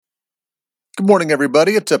Good morning,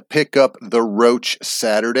 everybody. It's a Pick Up the Roach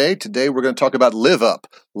Saturday. Today, we're going to talk about Live Up.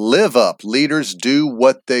 Live Up. Leaders do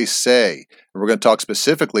what they say. And we're going to talk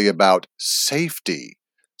specifically about safety.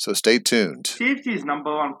 So stay tuned. Safety is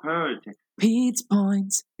number one priority. Pete's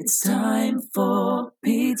Points. It's time for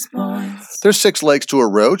Pete's Points. There's 6 legs to a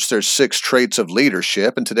roach. There's 6 traits of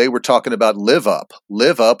leadership. And today, we're talking about Live Up.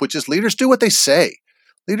 Live Up, which is leaders do what they say.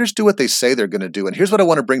 Leaders do what they say they're going to do. And here's what I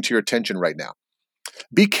want to bring to your attention right now.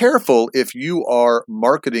 Be careful if you are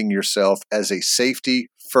marketing yourself as a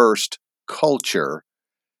safety-first culture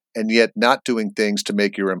and yet not doing things to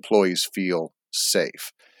make your employees feel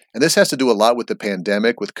safe. And this has to do a lot with the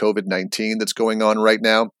pandemic, with COVID-19 that's going on right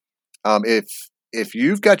now. If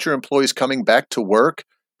you've got your employees coming back to work,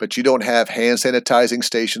 but you don't have hand sanitizing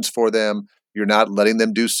stations for them, you're not letting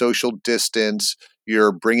them do social distance,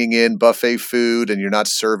 you're bringing in buffet food and you're not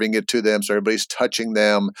serving it to them, so everybody's touching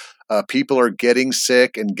them. People are getting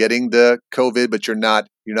sick and getting the COVID, but you're not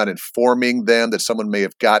informing them that someone may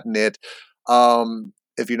have gotten it.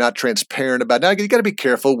 If you're not transparent about it. Now, you got to be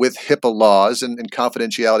careful with HIPAA laws and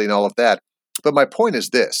confidentiality and all of that. But my point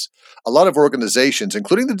is this. A lot of organizations,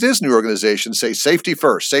 including the Disney organization, say safety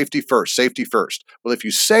first, safety first, safety first. Well, if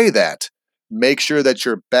you say that, make sure that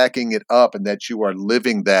you're backing it up and that you are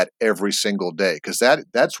living that every single day, because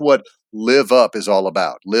that's what Live Up is all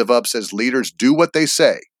about. Live Up says leaders do what they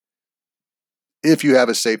say. If you have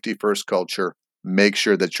a safety-first culture, make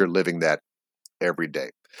sure that you're living that every day.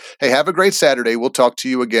 Hey, have a great Saturday. We'll talk to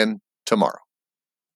you again tomorrow.